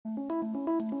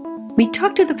We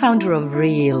talked to the founder of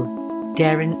Reel,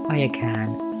 Darren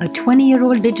Oyakan, a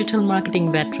 20-year-old digital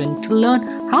marketing veteran, to learn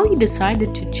how he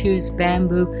decided to choose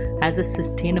bamboo as a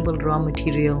sustainable raw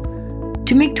material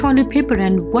to make toilet paper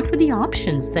and what were the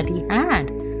options that he had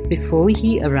before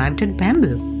he arrived at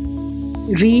bamboo.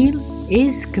 Reel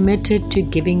is committed to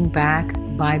giving back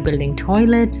by building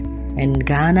toilets in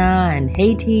Ghana and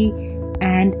Haiti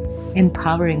and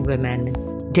empowering women.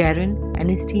 Darren and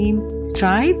his team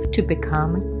strive to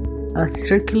become a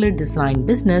circular design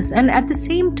business and at the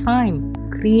same time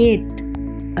create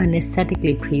an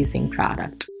aesthetically pleasing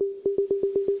product.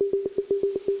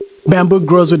 Bamboo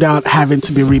grows without having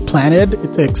to be replanted.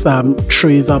 It takes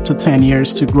trees up to 10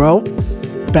 years to grow.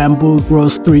 Bamboo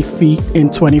grows 3 feet in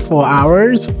 24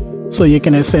 hours, so you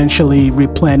can essentially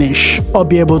replenish or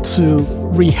be able to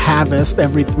reharvest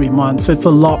every 3 months. It's a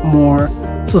lot more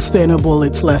sustainable.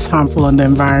 It's less harmful on the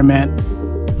environment.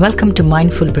 Welcome to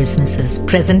Mindful Businesses,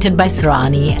 presented by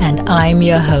Sarani, and I'm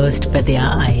your host, Vidya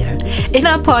Iyer. In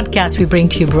our podcast, we bring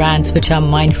to you brands which are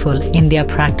mindful in their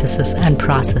practices and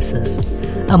processes.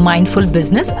 A mindful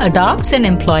business adopts and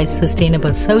employs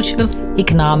sustainable social,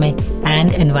 economic,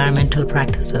 and environmental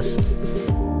practices.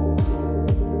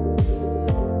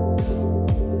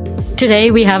 Today,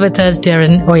 we have with us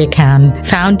Darren Oyakan,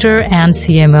 founder and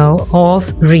CMO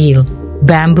of Reel,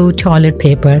 bamboo toilet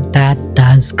paper that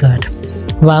does good.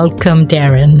 Welcome,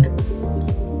 Darren.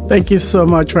 Thank you so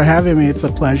much for having me. It's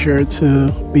a pleasure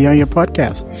to be on your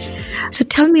podcast. So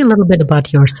tell me a little bit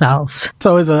about yourself. It's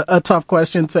always a tough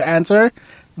question to answer,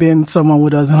 being someone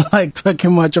who doesn't like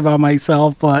talking much about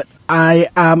myself, but I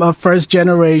am a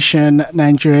first-generation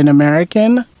Nigerian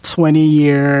American,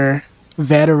 20-year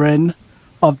veteran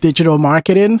of digital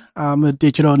marketing. I'm a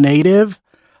digital native.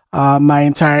 My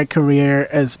entire career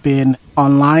has been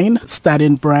online,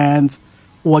 studying brands,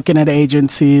 working at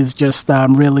agencies, just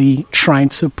really trying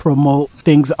to promote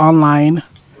things online.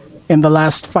 In the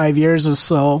last 5 years or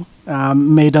so,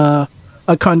 made a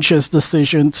conscious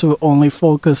decision to only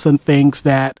focus on things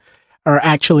that are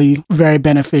actually very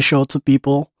beneficial to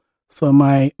people. So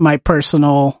my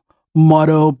personal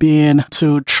motto being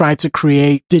to try to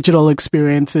create digital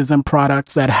experiences and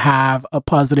products that have a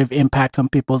positive impact on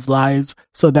people's lives.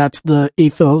 So that's the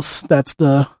ethos. That's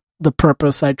the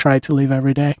purpose I try to live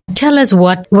every day. Tell us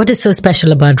what is so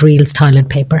special about Reel's toilet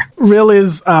paper? Reel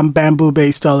is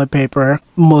bamboo-based toilet paper.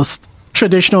 Most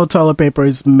traditional toilet paper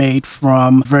is made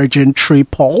from virgin tree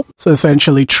pulp. So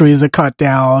essentially trees are cut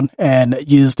down and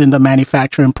used in the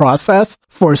manufacturing process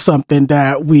for something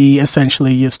that we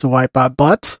essentially use to wipe our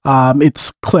butt.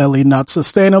 It's clearly not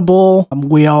sustainable.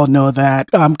 We all know that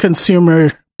consumer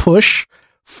push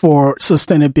for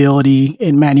sustainability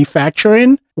in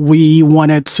manufacturing. We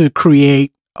wanted to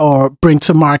create or bring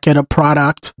to market a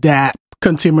product that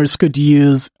consumers could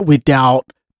use without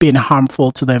being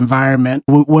harmful to the environment.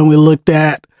 When we looked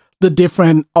at the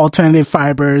different alternative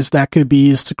fibers that could be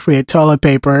used to create toilet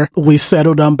paper, we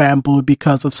settled on bamboo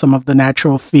because of some of the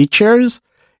natural features.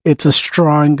 It's a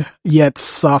strong yet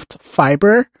soft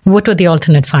fiber. What were the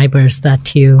alternate fibers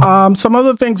that you... Some of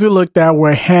the things we looked at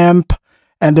were hemp,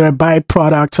 and they're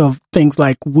byproducts of things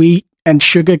like wheat and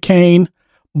sugarcane.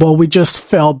 But we just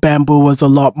felt bamboo was a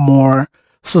lot more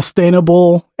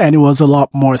sustainable and it was a lot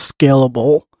more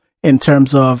scalable in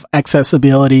terms of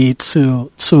accessibility to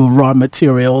raw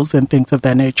materials and things of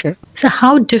that nature. So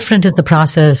how different is the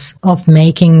process of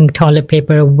making toilet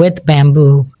paper with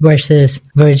bamboo versus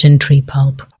virgin tree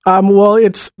pulp? Well,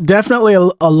 it's definitely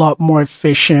a lot more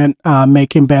efficient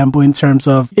making bamboo in terms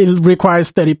of it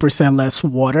requires 30% less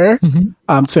water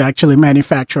to actually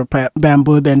manufacture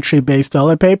bamboo than tree-based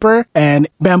toilet paper. And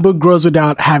bamboo grows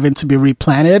without having to be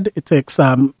replanted. It takes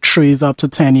trees up to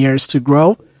 10 years to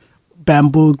grow.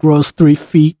 Bamboo grows 3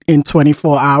 feet in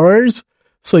 24 hours.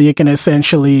 So you can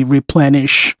essentially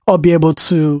replenish or be able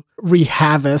to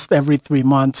reharvest every 3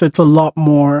 months. It's a lot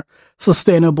more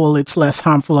sustainable. It's less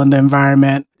harmful on the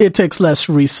environment. It takes less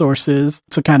resources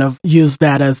to kind of use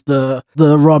that as the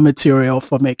raw material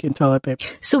for making toilet paper.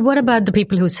 So what about the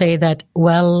people who say that,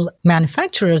 well,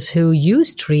 manufacturers who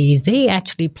use trees, they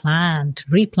actually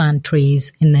replant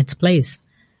trees in its place?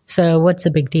 So what's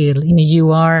the big deal?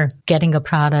 You are getting a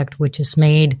product which is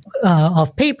made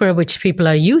of paper, which people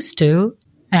are used to,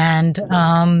 and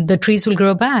the trees will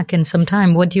grow back in some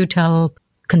time. What do you tell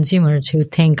consumers who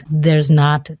think there's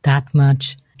not that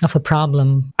much of a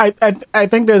problem? I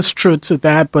think there's truth to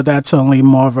that, but that's only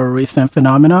more of a recent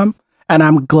phenomenon. And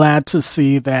I'm glad to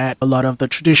see that a lot of the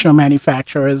traditional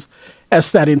manufacturers are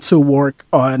starting to work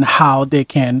on how they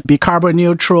can be carbon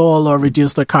neutral or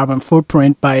reduce their carbon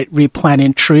footprint by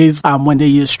replanting trees when they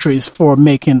use trees for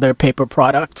making their paper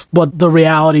products. But the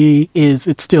reality is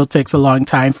it still takes a long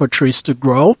time for trees to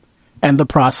grow. And the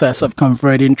process of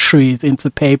converting trees into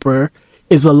paper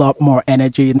is a lot more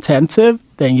energy intensive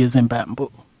than using bamboo.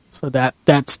 So that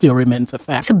still remains a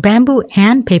fact. So bamboo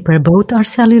and paper, both are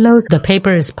cellulose? The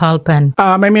paper is pulp and...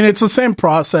 it's the same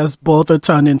process. Both are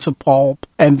turned into pulp,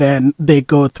 and then they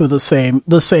go through the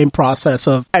same process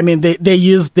of... they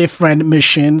use different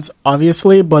machines,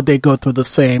 obviously, but they go through the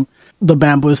same. The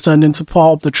bamboo is turned into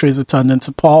pulp, the trees are turned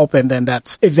into pulp, and then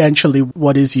that's eventually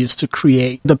what is used to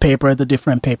create the paper at the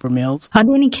different paper mills. Are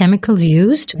there any chemicals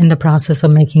used in the process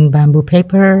of making bamboo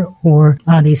paper, or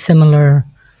are they similar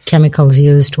chemicals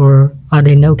used, or are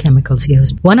there no chemicals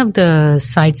used? One of the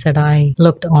sites that I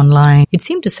looked online, it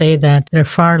seemed to say that there are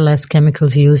far less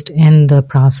chemicals used in the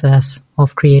process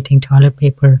of creating toilet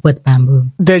paper with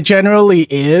bamboo. There generally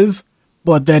is,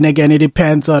 but then again, it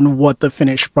depends on what the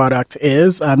finished product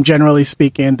is. Generally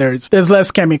speaking, there's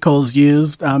less chemicals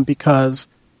used because,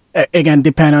 again,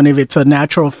 depending on if it's a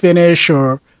natural finish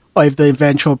or if the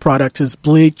eventual product is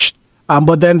bleached.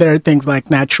 But then there are things like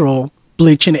natural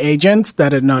bleaching agents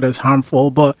that are not as harmful,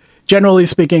 but generally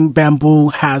speaking, bamboo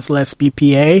has less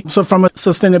BPA. So from a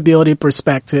sustainability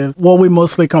perspective, what we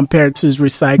mostly compare to is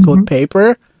recycled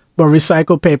paper, but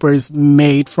recycled paper is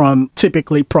made from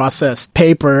typically processed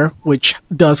paper, which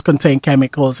does contain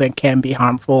chemicals and can be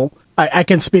harmful. I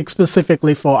can speak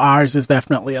specifically for ours. There's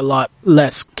definitely a lot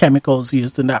less chemicals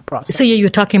used in that process. So you're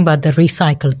talking about the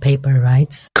recycled paper,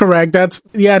 right? Correct. That's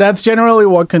generally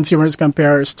what consumers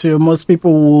compare us to. Most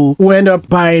people will end up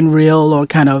buying real or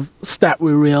kind of start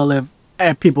with real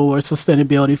if people were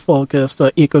sustainability focused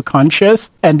or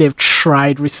eco-conscious, and they've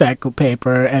tried recycled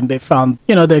paper and they found,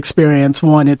 the experience,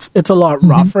 one, it's a lot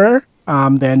rougher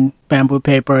than bamboo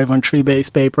paper, even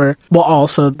tree-based paper, but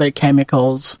also the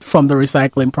chemicals from the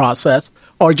recycling process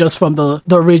or just from the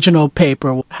original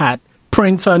paper had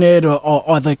prints on it or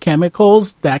other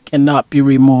chemicals that cannot be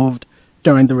removed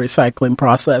during the recycling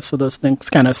process. So those things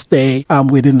kind of stay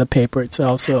within the paper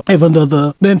itself. So even though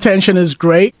the intention is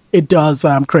great, it does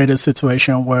create a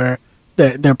situation where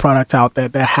there are products out there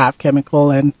that have chemical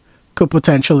and could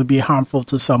potentially be harmful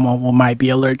to someone who might be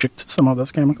allergic to some of those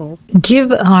chemicals.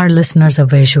 Give our listeners a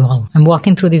visual. I'm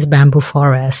walking through these bamboo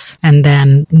forests, and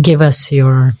then give us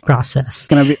your process.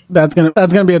 That's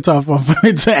gonna be a tough one for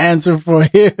me to answer for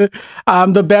you.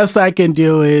 The best I can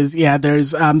do is,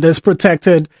 there's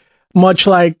protected, much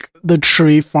like the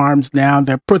tree farms now,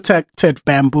 they're protected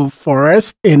bamboo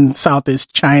forests in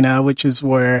Southeast China, which is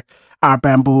where our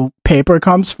bamboo paper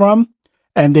comes from.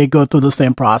 And they go through the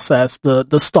same process.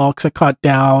 The stalks are cut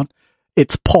down.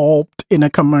 It's pulped in a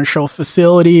commercial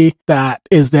facility that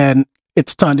is then,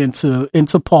 it's turned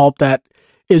into pulp that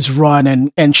is run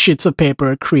and sheets of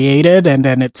paper are created, and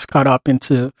then it's cut up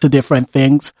into different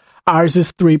things. Ours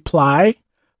is 3-ply.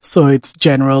 So it's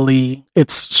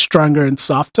stronger and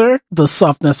softer. The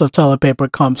softness of toilet paper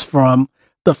comes from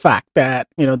the fact that,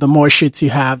 the more sheets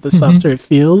you have, the softer it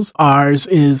feels. Ours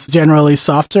is generally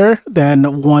softer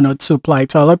than 1 or 2-ply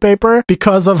toilet paper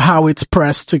because of how it's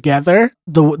pressed together.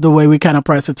 The way we kind of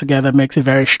press it together makes it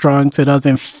very strong so it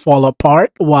doesn't fall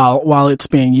apart while it's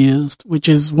being used, which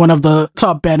is one of the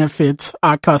top benefits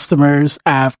our customers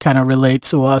have kind of relayed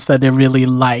to us, that they really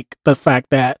like the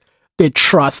fact that they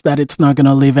trust that it's not going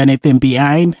to leave anything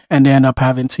behind, and they end up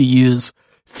having to use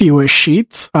fewer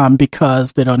sheets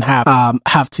because they don't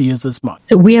have to use as much.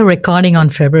 So we are recording on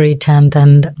February 10th,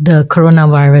 and the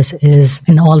coronavirus is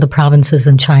in all the provinces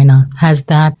in China. Has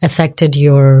that affected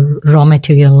your raw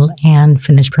material and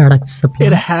finished products supply?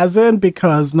 It hasn't,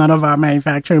 because none of our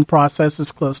manufacturing process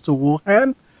is close to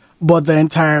Wuhan. But the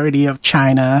entirety of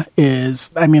China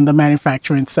the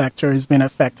manufacturing sector has been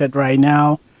affected right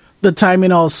now. The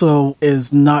timing also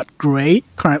is not great.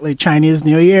 Currently, Chinese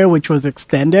New Year, which was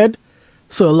extended.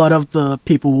 So a lot of the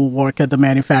people who work at the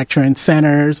manufacturing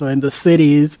centers or in the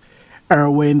cities are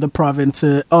away in the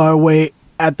provinces or away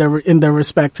in their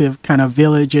respective kind of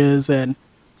villages, and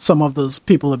some of those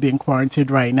people are being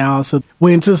quarantined right now. So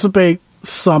we anticipate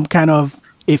some kind of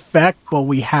effect, but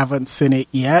we haven't seen it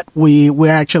yet.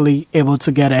 We're actually able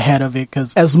to get ahead of it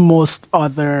because, as most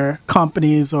other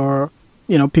companies or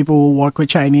people who work with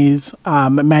Chinese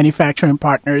manufacturing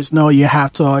partners know, you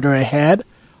have to order ahead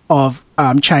of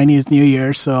Chinese New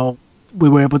Year, so we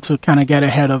were able to kind of get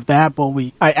ahead of that. But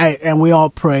we all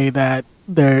pray that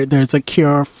there's a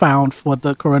cure found for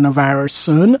the coronavirus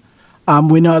soon.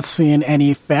 We're not seeing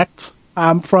any effect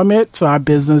from it to our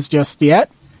business just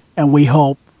yet, And we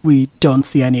hope we don't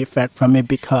see any effect from it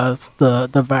because the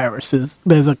virus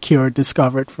there's a cure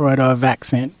discovered for it or a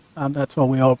vaccine. That's what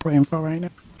we're all praying for right now.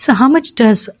 So how much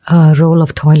does a roll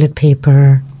of toilet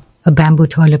paper, a bamboo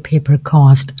toilet paper,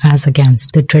 cost as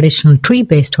against the traditional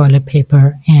tree-based toilet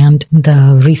paper and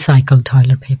the recycled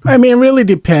toilet paper? I mean, it really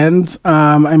depends.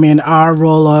 Our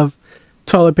roll of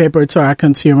toilet paper to our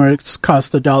consumers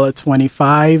costs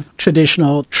 $1.25.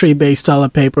 Traditional tree-based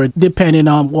toilet paper, depending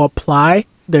on what ply,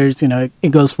 there's,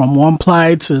 it goes from 1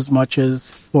 ply to as much as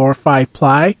 4 or 5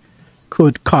 ply,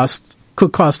 could cost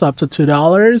up to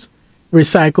 $2.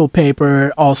 Recycled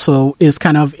paper also is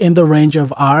kind of in the range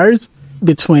of ours,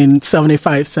 between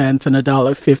 75 cents and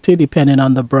 $1.50, depending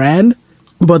on the brand.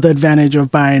 But the advantage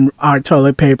of buying our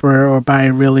toilet paper or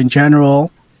buying Real in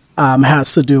general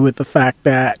has to do with the fact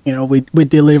that, we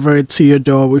deliver it to your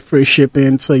door with free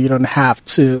shipping, so you don't have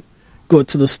to go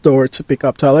to the store to pick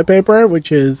up toilet paper,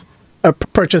 which is a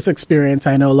purchase experience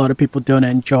I know a lot of people don't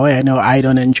enjoy. I know I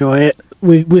don't enjoy it.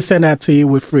 We send that to you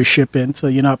with free shipping, so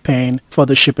you're not paying for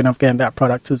the shipping of getting that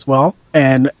product as well.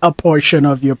 And a portion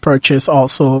of your purchase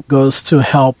also goes to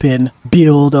helping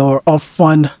build or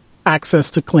fund access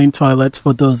to clean toilets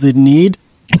for those in need.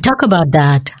 Talk about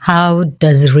that. How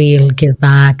does Real give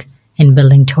back in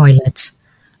building toilets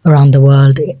around the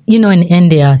world? In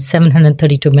India,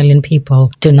 732 million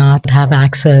people do not have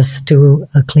access to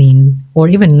a clean or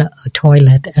even a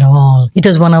toilet at all. It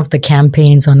is one of the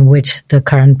campaigns on which the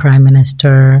current Prime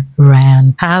Minister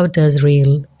ran. How does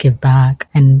Real give back,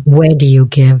 and where do you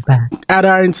give back? At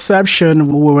our inception,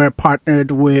 we were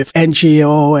partnered with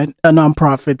NGO and a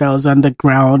nonprofit that was on the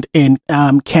ground in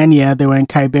Kenya. They were in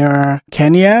Kibera,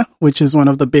 Kenya, which is one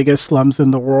of the biggest slums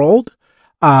in the world.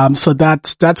 So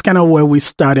that's kind of where we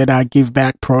started our Give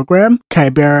Back program.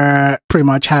 Kibera pretty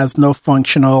much has no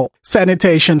functional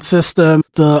sanitation system.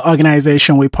 The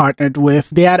organization we partnered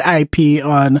with, they had IP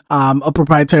on a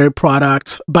proprietary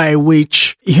product by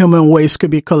which human waste could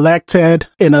be collected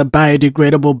in a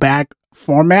biodegradable bag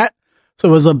format. So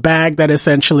it was a bag that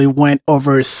essentially went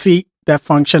over a seat that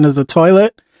functioned as a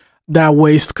toilet. That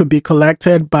waste could be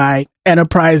collected by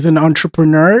enterprising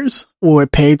entrepreneurs who were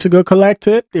paid to go collect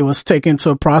it. It was taken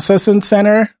to a processing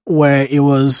center where it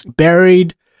was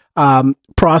buried,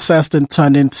 processed, and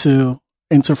turned into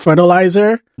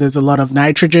fertilizer. There's a lot of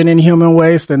nitrogen in human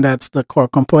waste, and that's the core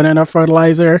component of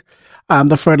fertilizer.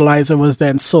 The fertilizer was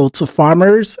then sold to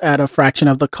farmers at a fraction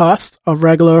of the cost of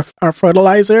regular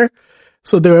fertilizer.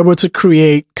 So they were able to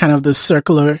create kind of the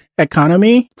circular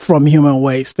economy from human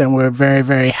waste. And we're very,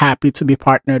 very happy to be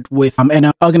partnered with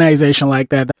an organization like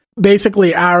that.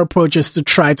 Basically, our approach is to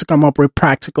try to come up with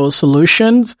practical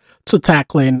solutions to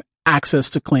tackling access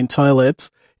to clean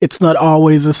toilets. It's not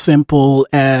always as simple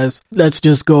as let's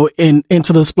just go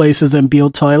into those places and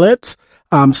build toilets.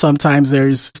 Sometimes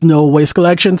there's no waste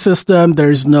collection system.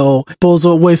 There's no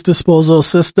waste disposal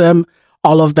system.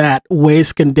 All of that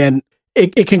waste can then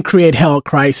it can create health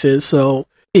crisis. So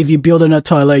if you're building a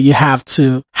toilet, you have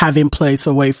to have in place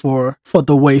a way for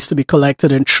the waste to be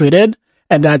collected and treated.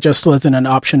 And that just wasn't an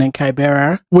option in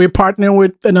Kibera. We're partnering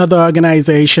with another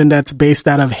organization that's based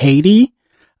out of Haiti.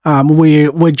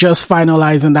 We're just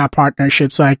finalizing that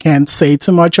partnership, so I can't say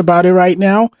too much about it right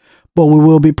now, but we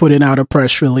will be putting out a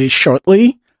press release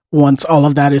shortly. Once all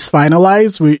of that is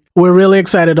finalized, we're really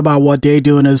excited about what they're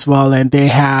doing as well. And they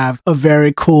have a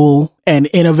very cool and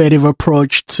innovative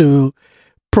approach to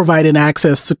providing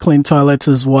access to clean toilets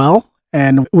as well.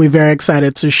 And we're very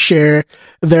excited to share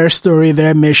their story,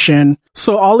 their mission.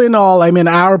 So all in all,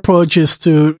 our approach is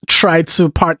to try to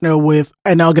partner with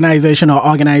an organization or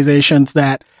organizations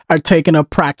that are taking a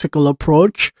practical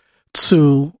approach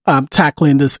to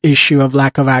tackling this issue of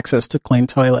lack of access to clean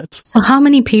toilets. So how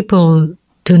many people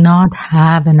do not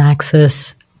have an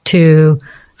access to,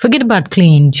 forget about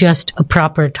clean, just a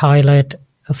proper toilet,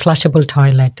 a flushable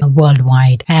toilet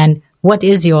worldwide? And what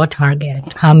is your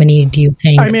target? How many do you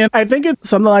think? I think it's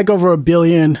something like over 1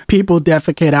 billion people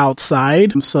defecate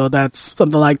outside. So that's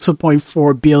something like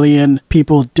 2.4 billion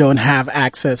people don't have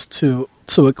access to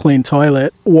a clean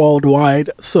toilet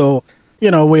worldwide. So,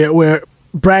 we're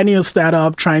brand new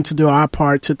startup trying to do our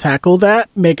part to tackle that,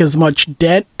 make as much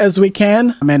dent as we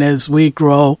can. And as we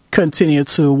grow, continue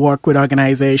to work with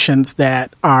organizations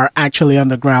that are actually on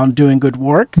the ground doing good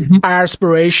work. Mm-hmm. Our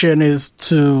aspiration is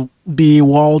to be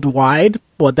worldwide,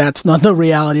 but that's not the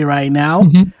reality right now.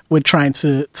 Mm-hmm. We're trying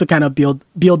to kind of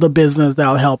build a business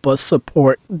that'll help us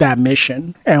support that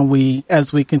mission. And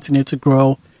as we continue to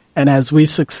grow and as we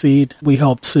succeed, we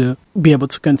hope to be able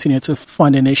to continue to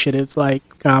fund initiatives like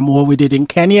what we did in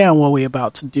Kenya and what we're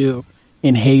about to do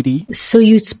in Haiti. So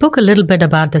you spoke a little bit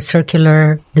about the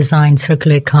circular design,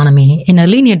 circular economy. In a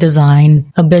linear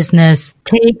design, a business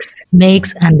takes,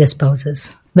 makes, and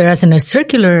disposes. Whereas in a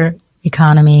circular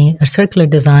economy, a circular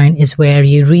design is where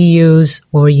you reuse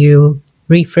or you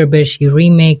refurbish, you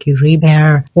remake, you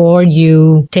repair, or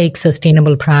you take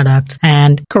sustainable products.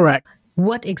 And Correct.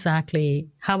 what exactly,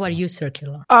 how are you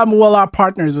circular? Well, our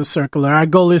partners are circular. Our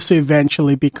goal is to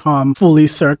eventually become fully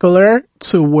circular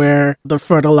to where the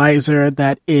fertilizer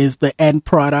that is the end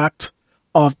product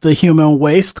of the human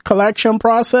waste collection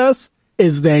process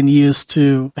is then used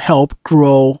to help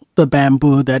grow the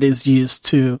bamboo that is used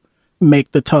to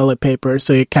make the toilet paper.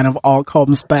 So it kind of all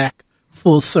comes back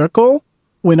full circle.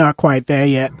 We're not quite there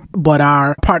yet, but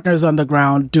our partners on the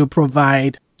ground do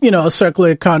provide, a circular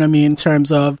economy in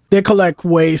terms of they collect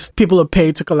waste. People are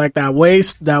paid to collect that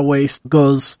waste. That waste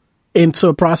goes into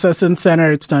a processing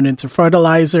center. It's turned into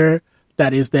fertilizer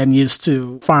that is then used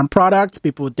to farm products.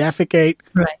 People defecate.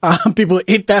 Right. People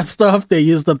eat that stuff. They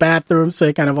use the bathroom. So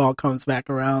it kind of all comes back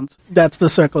around. That's the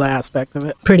circular aspect of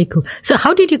it. Pretty cool. So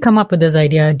how did you come up with this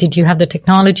idea? Did you have the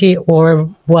technology,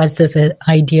 or was this an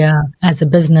idea as a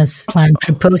business plan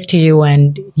proposed to you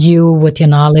and you, with your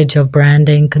knowledge of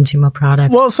branding, consumer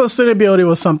products? Well, sustainability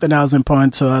was something that was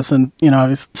important to us. And,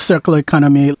 circular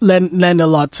economy lend a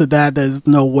lot to that. There's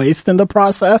no waste in the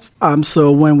process.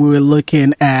 So when we were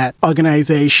looking at organizations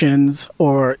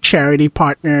or charity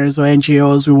partners or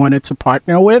NGOs we wanted to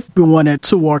partner with, we wanted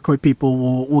to work with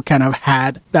people who kind of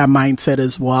had that mindset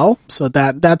as well. So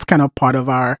that's kind of part of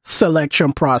our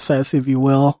selection process, if you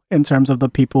will, in terms of the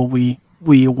people we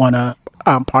want to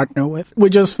partner with. We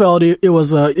just felt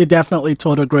it definitely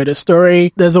told a greater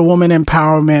story. There's a woman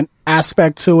empowerment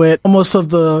aspect to it. Most of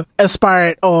the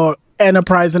aspirant or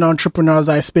enterprise and entrepreneurs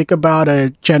I speak about are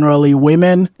generally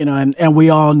women, and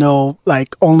we all know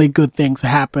like only good things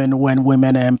happen when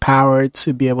women are empowered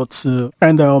to be able to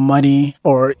earn their own money,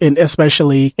 or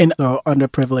especially in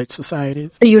underprivileged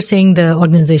societies. So you're saying the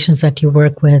organizations that you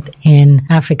work with in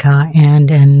Africa and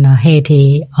in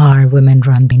Haiti are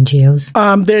women-run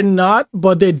NGOs? They're not,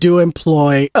 but they do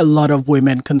employ a lot of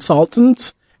women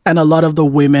consultants. And a lot of the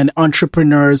women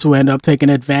entrepreneurs who end up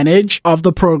taking advantage of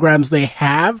the programs they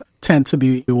have tend to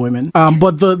be women.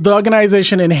 But the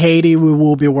organization in Haiti we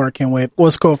will be working with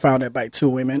was co-founded by 2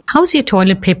 women. How's your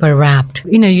toilet paper wrapped?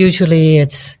 Usually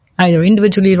it's either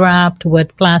individually wrapped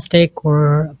with plastic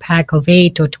or a pack of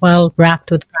 8 or 12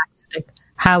 wrapped with plastic.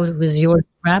 How was yours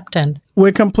wrapped? And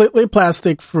we're completely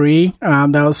plastic free.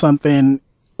 That was something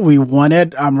we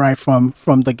wanted right from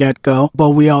the get-go. But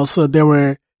we also, there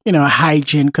were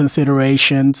hygiene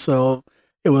considerations. So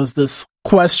it was this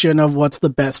question of what's the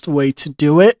best way to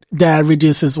do it that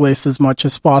reduces waste as much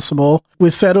as possible.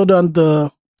 We settled on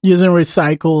using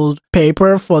recycled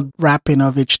paper for wrapping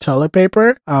of each toilet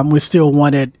paper. We still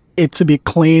wanted it to be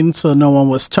clean so no one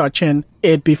was touching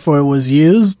it before it was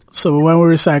used. So when we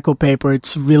recycle paper,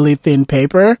 it's really thin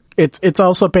paper. It's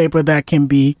also paper that can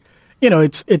be,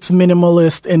 it's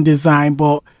minimalist in design,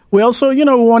 but we also,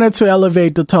 wanted to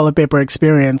elevate the toilet paper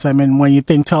experience. I mean, when you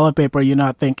think toilet paper, you're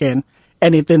not thinking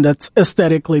anything that's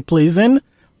aesthetically pleasing.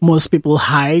 Most people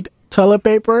hide toilet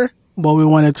paper, but we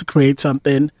wanted to create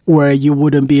something where you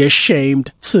wouldn't be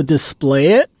ashamed to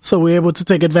display it. So we're able to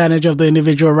take advantage of the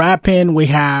individual wrapping. We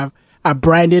have our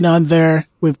branding on there.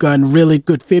 We've gotten really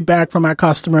good feedback from our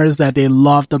customers that they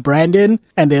love the branding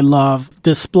and they love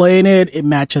displaying it. It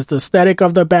matches the aesthetic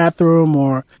of the bathroom,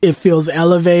 or it feels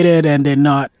elevated and they're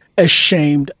not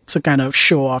ashamed to kind of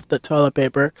show off the toilet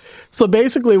paper. So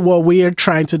basically what we are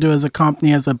trying to do as a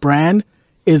company, as a brand,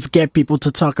 is get people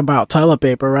to talk about toilet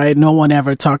paper, right? No one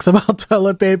ever talks about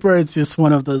toilet paper. It's just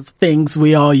one of those things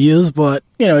we all use, but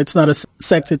it's not a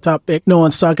sexy topic. No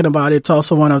one's talking about it. It's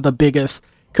also one of the biggest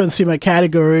consumer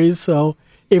categories. So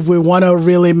if we want to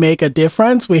really make a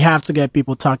difference, we have to get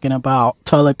people talking about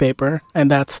toilet paper. And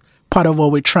that's part of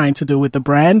what we're trying to do with the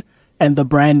brand and the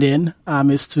branding,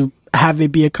 is to have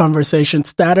it be a conversation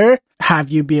starter, have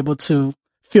you be able to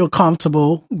feel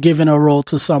comfortable giving a role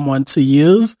to someone to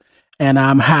use, and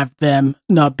have them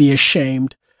not be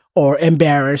ashamed or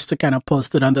embarrassed to kind of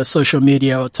post it on the social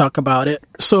media or talk about it.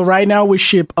 So right now we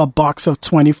ship a box of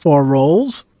 24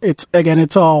 rolls. It's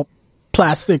all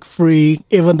plastic free.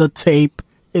 Even the tape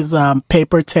is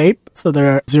paper tape, so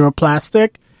they're zero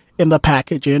plastic in the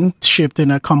packaging, shipped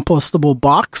in a compostable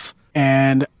box.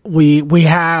 And we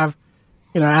have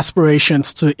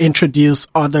aspirations to introduce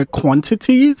other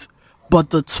quantities, but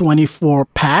the 24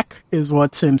 pack is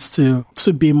what seems to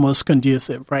be most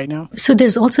conducive right now. So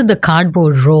there's also the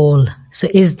cardboard roll. So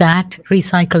is that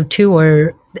recycled too?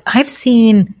 Or I've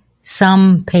seen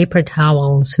some paper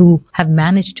towels who have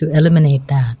managed to eliminate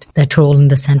that role in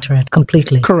the center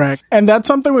completely. Correct. And that's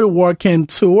something we're working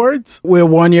towards. We're a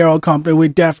 1-year-old company. We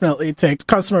definitely take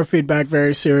customer feedback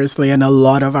very seriously. And a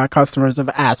lot of our customers have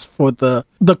asked for the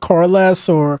coreless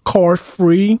or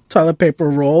core-free toilet paper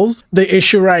rolls. The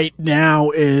issue right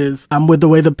now is with the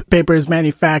way the paper is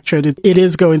manufactured, it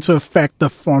is going to affect the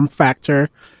form factor.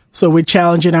 So we're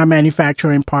challenging our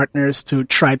manufacturing partners to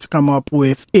try to come up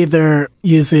with either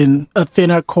using a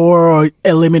thinner core or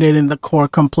eliminating the core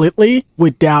completely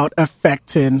without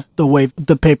affecting the way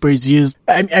the paper is used.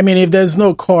 I mean, if there's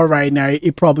no core right now,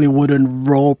 it probably wouldn't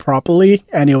roll properly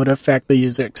and it would affect the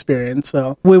user experience.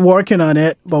 So we're working on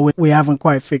it, but we haven't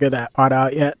quite figured that part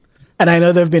out yet. And I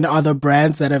know there have been other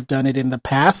brands that have done it in the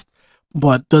past,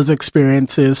 but those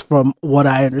experiences, from what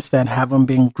I understand, haven't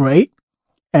been great.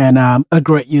 And a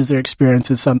great user experience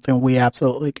is something we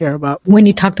absolutely care about. When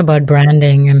you talked about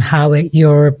branding and how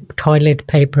your toilet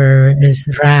paper is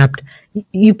wrapped,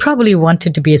 you probably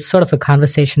wanted to be a sort of a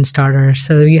conversation starter.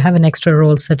 So you have an extra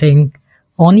roll sitting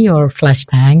on your flush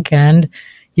tank and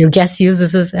your guest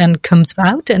uses it and comes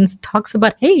out and talks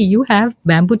about, hey, you have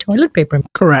bamboo toilet paper.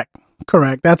 Correct.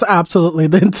 That's absolutely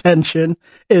the intention.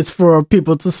 It's for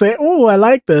people to say, oh, I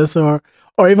like this, or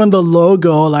even the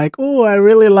logo, like, oh, I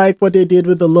really like what they did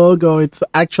with the logo. It's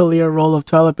actually a roll of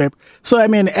toilet paper. So, I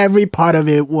mean, every part of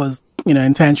it was,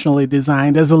 intentionally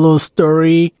designed. There's a little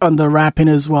story on the wrapping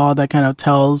as well that kind of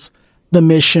tells the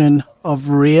mission of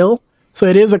Real. So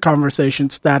it is a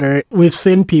conversation starter. We've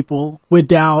seen people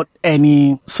without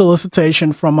any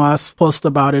solicitation from us post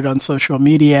about it on social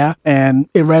media, and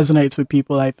it resonates with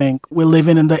people. I think we're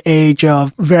living in the age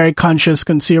of very conscious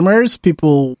consumers.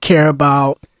 People care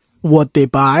about what they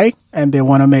buy, and they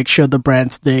want to make sure the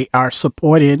brands they are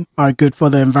supporting are good for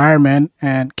the environment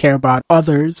and care about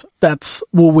others. That's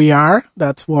who we are.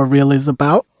 That's what Real is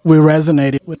about. We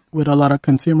resonate with a lot of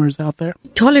consumers out there.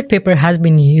 Toilet paper has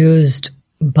been used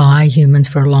by humans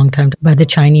for a long time, by the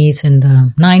Chinese in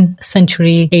the 9th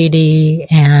century AD.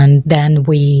 And then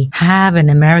we have an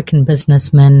American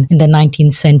businessman in the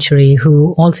 19th century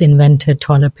who also invented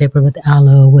toilet paper with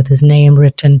aloe, with his name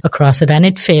written across it. And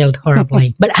it failed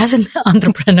horribly. But as an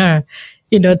entrepreneur,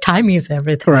 timing is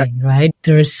everything, Correct. Right?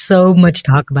 There is so much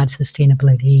talk about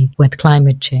sustainability with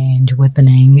climate change, with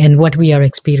and what we are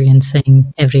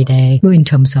experiencing every day in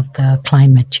terms of the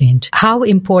climate change. How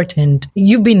important,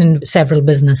 you've been in several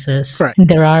businesses. Correct.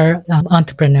 There are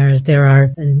entrepreneurs, there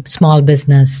are small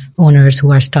business owners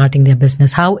who are starting their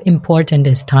business. How important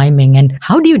is timing, and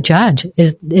how do you judge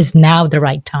is now the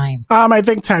right time? I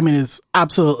think timing is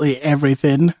absolutely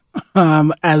everything.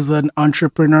 As an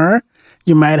entrepreneur,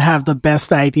 you might have the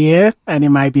best idea and it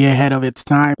might be ahead of its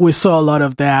time. We saw a lot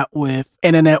of that with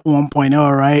Internet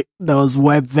 1.0, right? There was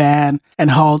Webvan and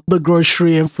how the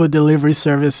grocery and food delivery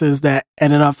services that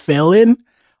ended up failing,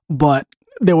 but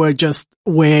they were just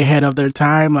way ahead of their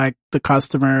time. Like the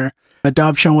customer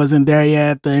adoption wasn't there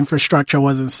yet. The infrastructure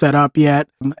wasn't set up yet.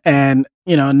 And,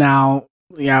 now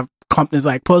we have companies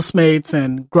like Postmates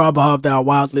and Grubhub that are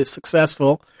wildly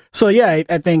successful. So yeah,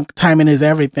 I think timing is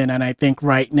everything. And I think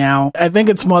right now, I think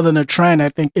it's more than a trend. I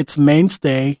think it's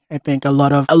mainstay. I think a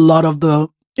lot of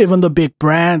even the big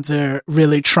brands are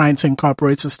really trying to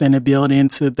incorporate sustainability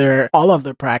into all of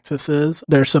their practices,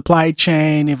 their supply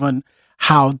chain, even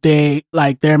how they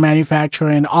like their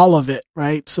manufacturing, all of it,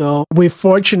 right? So we're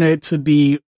fortunate to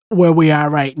be where we are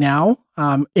right now,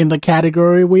 in the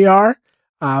category we are.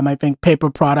 I think paper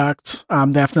products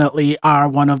definitely are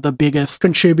one of the biggest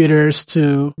contributors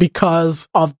because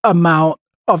of amount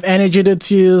of energy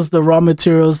that's used, the raw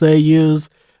materials they use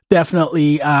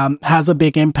definitely has a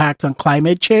big impact on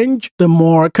climate change. The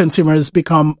more consumers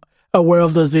become aware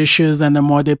of those issues and the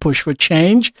more they push for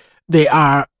change, they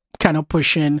are kind of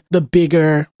pushing the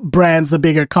bigger brands, the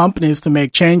bigger companies to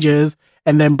make changes.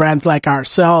 And then brands like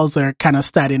ourselves are kind of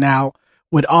starting out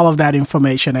with all of that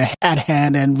information at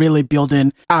hand and really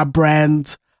building our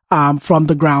brand from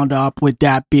the ground up, with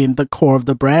that being the core of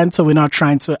the brand. So we're not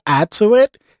trying to add to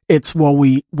it. It's what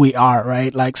we are,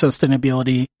 right? Like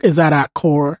sustainability is at our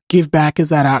core. Give back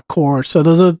is at our core. So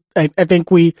those are, I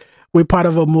think we're part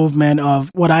of a movement of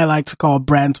what I like to call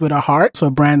brands with a heart. So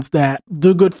brands that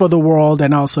do good for the world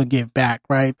and also give back,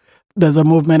 right? There's a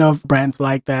movement of brands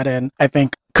like that. And I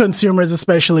think consumers,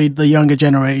 especially the younger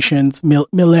generations,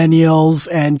 millennials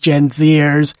and Gen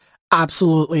Zers,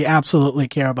 absolutely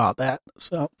care about that.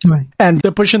 So, right. And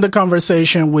they're pushing the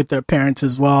conversation with their parents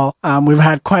as well. We've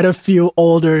had quite a few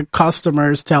older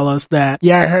customers tell us that,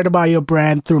 yeah, I heard about your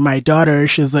brand through my daughter.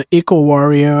 She's an eco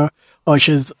warrior, or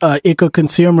she's an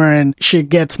eco-consumer and she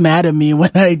gets mad at me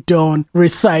when I don't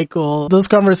recycle. Those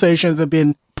conversations have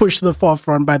been pushed to the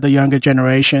forefront by the younger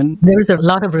generation. There's a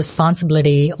lot of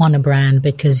responsibility on a brand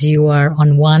because you are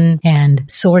on one end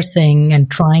sourcing and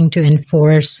trying to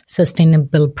enforce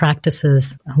sustainable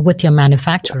practices with your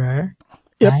manufacturer,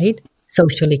 Yep. right?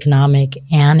 Social, economic,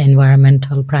 and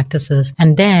environmental practices.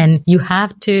 And then you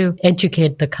have to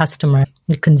educate the customer,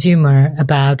 the consumer,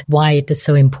 about why it is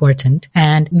so important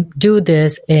and do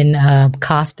this in a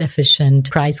cost-efficient,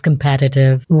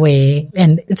 price-competitive way.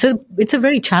 And it's a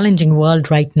very challenging world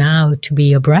right now to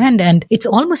be a brand. And it's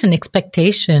almost an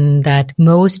expectation that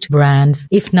most brands,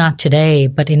 if not today,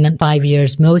 but in 5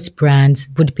 years, most brands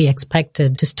would be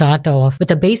expected to start off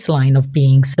with a baseline of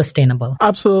being sustainable.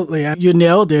 Absolutely. You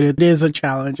nailed it. It is a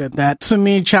challenge. And that, to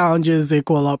me, challenges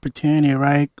equal opportunity,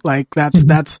 right? Like that's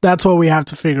what we have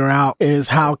to figure out is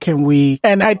how can we,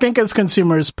 and I think as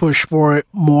consumers push for it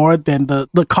more, than the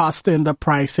cost and the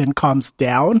pricing comes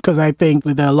down. Because I think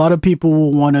that a lot of people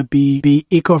will want to be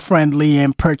eco-friendly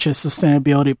and purchase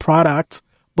sustainability products.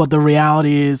 But the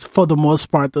reality is, for the most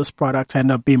part, those products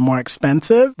end up being more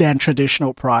expensive than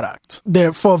traditional products.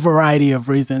 They're for a variety of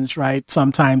reasons, right?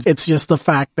 Sometimes it's just the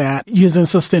fact that using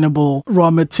sustainable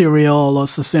raw material or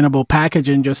sustainable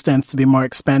packaging just tends to be more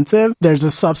expensive. There's a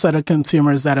subset of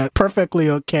consumers that are perfectly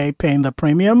okay paying the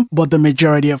premium, but the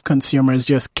majority of consumers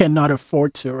just cannot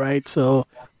afford to, right? So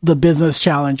the business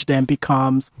challenge then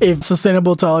becomes, if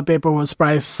sustainable toilet paper was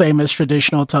priced same as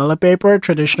traditional toilet paper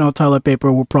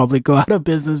will probably go out of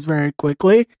business very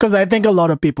quickly. Because I think a lot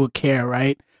of people care,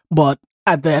 right? But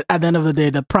at the end of the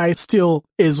day, the price still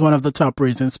is one of the top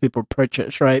reasons people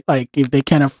purchase, right? Like if they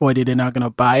can't afford it, they're not going to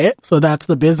buy it. So that's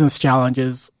the business challenge,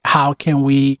 is how can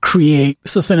we create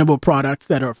sustainable products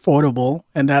that are affordable?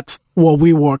 And that's what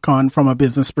we work on from a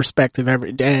business perspective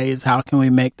every day, is how can we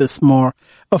make this more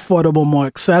affordable, more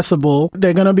accessible?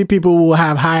 There are going to be people who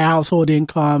have high household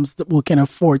incomes that who can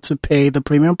afford to pay the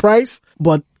premium price,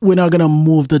 but we're not going to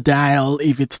move the dial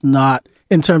if it's not,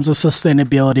 in terms of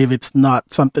sustainability, if it's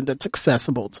not something that's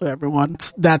accessible to everyone.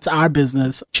 That's our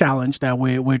business challenge that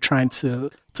we're trying to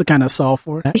kind of solve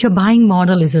for. Your buying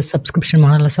model is a subscription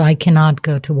model, so I cannot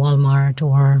go to Walmart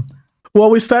or... Well,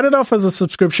 we started off as a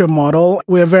subscription model.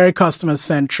 We're a very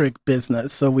customer-centric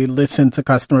business, so we listen to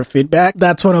customer feedback.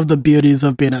 That's one of the beauties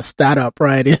of being a startup,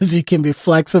 right? Is you can be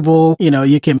flexible,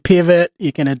 you can pivot,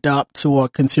 you can adapt to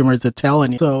what consumers are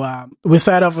telling you. So we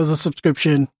started off as a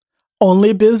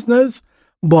subscription-only business,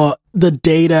 but the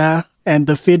data and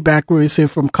the feedback we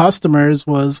received from customers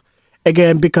was,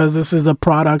 again, because this is a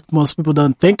product most people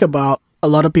don't think about, a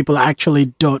lot of people actually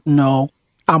don't know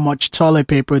how much toilet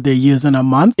paper they use in a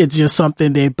month. It's just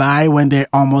something they buy when they're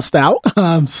almost out.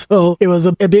 So it was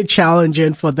a bit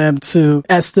challenging for them to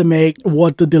estimate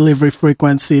what the delivery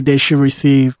frequency they should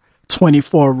receive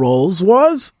 24 rolls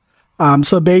was.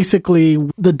 So basically,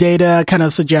 the data kind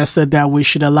of suggested that we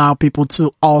should allow people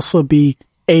to also be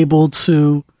able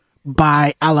to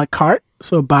buy a la carte,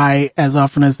 so buy as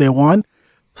often as they want.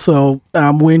 So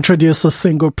we introduced a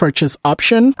single purchase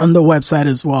option on the website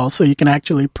as well, so you can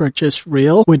actually purchase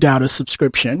Reel without a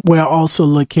subscription. We're also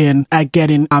looking at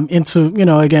getting into,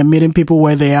 again, meeting people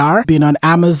where they are, being on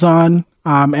Amazon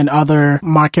and other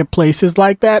marketplaces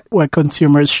like that where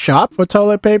consumers shop for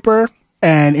toilet paper.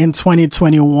 And in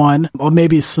 2021, or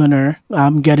maybe sooner,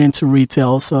 get into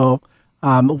retail. So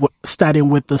starting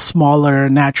with the smaller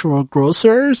natural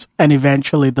grocers and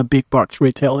eventually the big box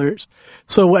retailers.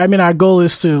 So, our goal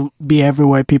is to be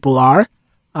everywhere people are.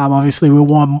 Obviously, we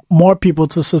want more people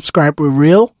to subscribe with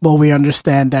Reel, but we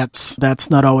understand that's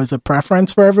not always a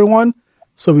preference for everyone.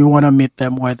 So we want to meet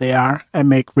them where they are and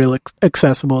make Reel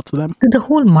accessible to them. The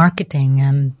whole marketing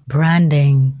and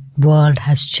branding world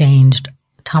has changed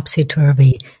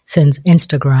topsy-turvy since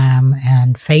Instagram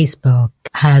and Facebook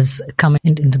has come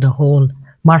into the whole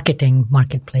marketing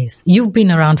marketplace. You've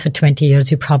been around for 20 years.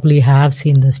 You probably have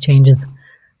seen these changes.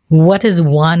 What is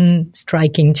one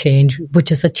striking change,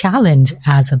 which is a challenge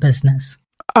as a business?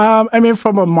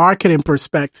 From a marketing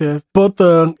perspective,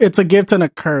 it's a gift and a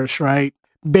curse, right?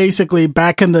 Basically,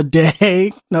 back in the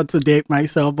day, not to date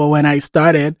myself, but when I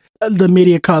started, the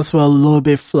media costs were a little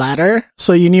bit flatter.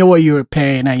 So you knew what you were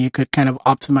paying and you could kind of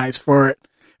optimize for it.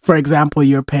 For example,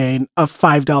 you're paying a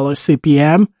 $5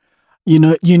 CPM.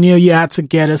 You knew you had to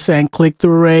get a certain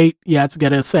click-through rate. You had to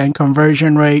get a certain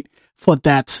conversion rate for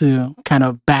that to kind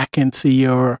of back into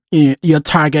your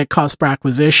target cost per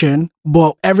acquisition.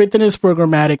 But everything is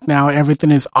programmatic now.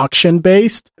 Everything is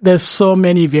auction-based. There's so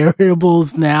many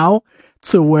variables now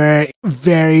to where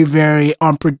very, very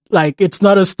it's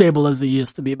not as stable as it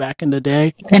used to be back in the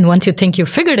day. And once you think you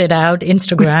figured it out,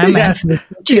 Instagram,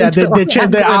 they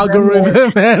changed the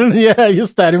algorithm, and you're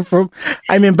starting from.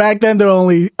 I mean, back then there were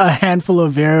only a handful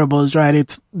of variables,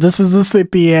 right? This is the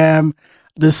CPM.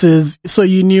 So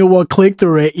you knew what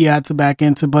click-through rate you had to back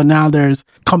into, but now there's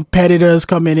competitors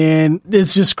coming in.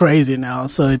 It's just crazy now.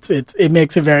 So it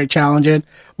makes it very challenging.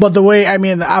 But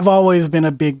I've always been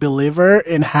a big believer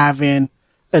in having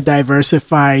a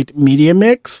diversified media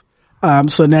mix.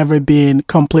 So never being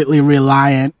completely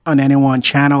reliant on any one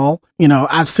channel.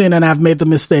 I've seen and I've made the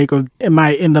mistake of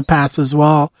in the past as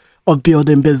well of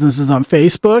building businesses on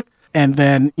Facebook. And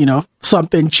then,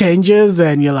 something changes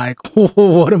and you're like,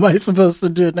 what am I supposed to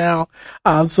do now?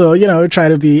 So, try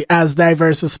to be as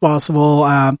diverse as possible.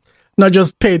 Not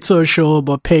just paid social,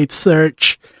 but paid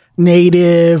search,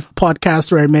 native,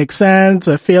 podcast where it makes sense,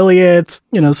 affiliates,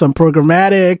 some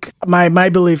programmatic. My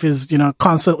belief is,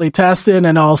 constantly testing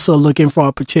and also looking for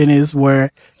opportunities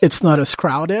where it's not as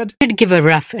crowded. To give a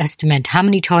rough estimate, how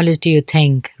many toilets do you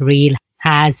think Reel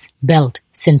has built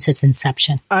since its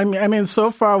inception?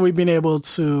 So far we've been able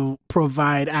to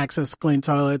provide access to clean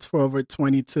toilets for over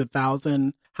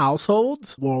 22,000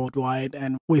 households worldwide,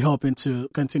 and we're hoping to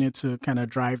continue to kind of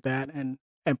drive that and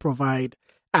provide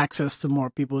access to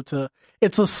more people.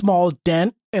 It's a small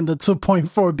dent in the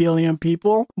 2.4 billion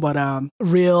people, but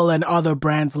Reel and other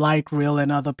brands like Reel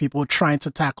and other people trying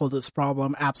to tackle this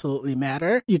problem absolutely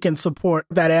matter. You can support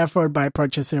that effort by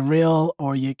purchasing Reel,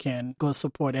 or you can go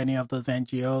support any of those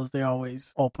NGOs. They're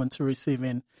always open to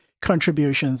receiving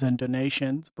contributions and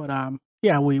donations. But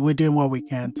we're doing what we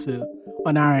can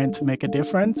on our end to make a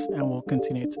difference, and we'll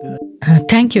continue to do it.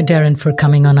 Thank you, Darren, for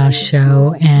coming on our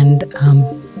show, and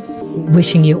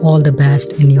wishing you all the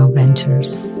best in your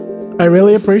ventures. I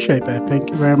really appreciate that. Thank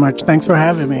you very much. Thanks for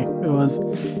having me.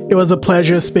 It was a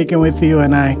pleasure speaking with you,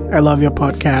 and I love your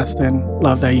podcast and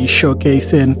love that you're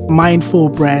showcasing mindful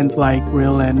brands like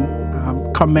Reel,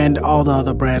 and commend all the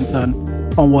other brands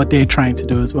on what they're trying to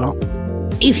do as well.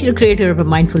 If you're a creator of a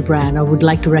mindful brand or would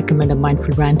like to recommend a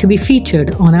mindful brand to be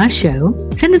featured on our show,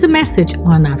 send us a message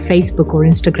on our Facebook or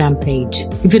Instagram page.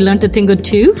 If you learned a thing or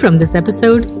two from this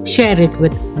episode, share it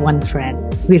with one friend.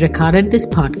 We recorded this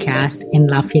podcast in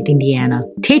Lafayette, Indiana.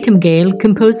 Tatum Gale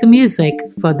composed the music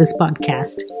for this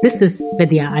podcast. This is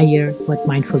Vidya Iyer with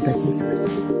Mindful Businesses.